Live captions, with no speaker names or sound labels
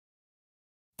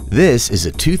This is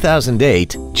a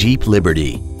 2008 Jeep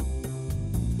Liberty.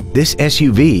 This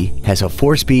SUV has a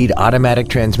 4-speed automatic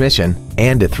transmission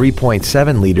and a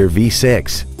 3.7-liter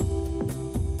V6.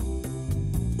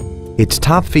 Its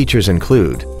top features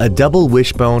include a double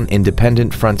wishbone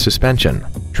independent front suspension,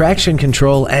 traction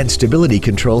control and stability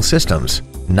control systems,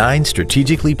 9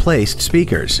 strategically placed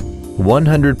speakers,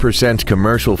 100%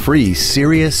 commercial-free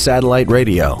Sirius satellite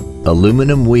radio,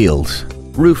 aluminum wheels,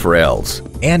 roof rails,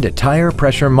 and a tire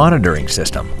pressure monitoring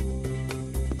system.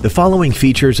 The following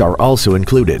features are also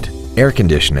included: air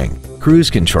conditioning, cruise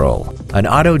control, an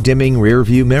auto-dimming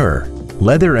rear-view mirror,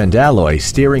 leather and alloy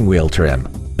steering wheel trim,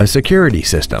 a security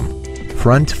system,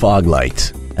 front fog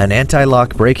lights, an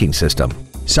anti-lock braking system,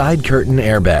 side curtain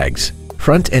airbags,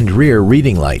 front and rear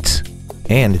reading lights,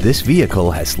 and this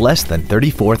vehicle has less than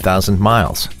 34,000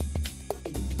 miles.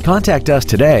 Contact us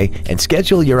today and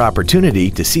schedule your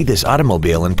opportunity to see this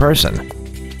automobile in person.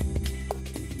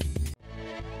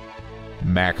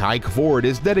 Haik Ford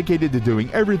is dedicated to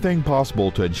doing everything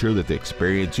possible to ensure that the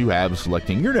experience you have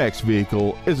selecting your next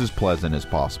vehicle is as pleasant as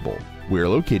possible. We're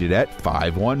located at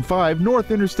 515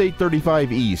 North Interstate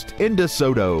 35 East in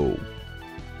DeSoto.